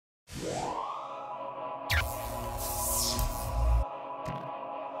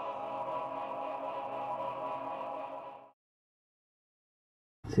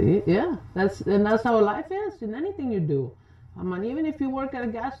See, yeah, that's how life is in anything you do. I mean, even if you work at a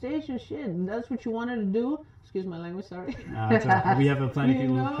gas station, shit, that's what you wanted to do. Excuse my language, sorry. It's okay. We have a plenty of You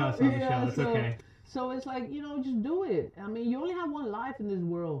people who know, cuss on the yeah. show. It's okay. So it's like, just do it. I mean, you only have one life in this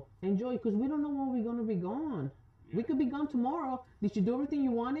world. Enjoy, because we don't know when we're gonna be gone. We could be gone tomorrow. Did you do everything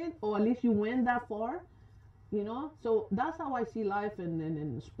you wanted, or at least you went that far? So that's how I see life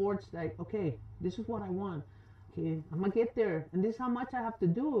in sports. Like, okay, this is what I want. Okay, I'm gonna get there, and this is how much I have to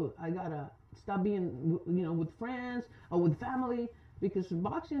do. I gotta stop being with friends or with family, because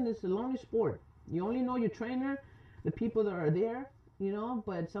boxing is a lonely sport. You only know your trainer, the people that are there,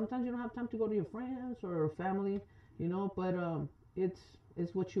 but sometimes you don't have time to go to your friends or family. But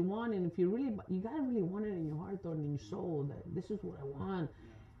it's what you want, and if you gotta really want it in your heart or in your soul, that this is what I want,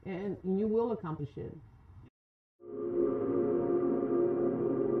 and you will accomplish it.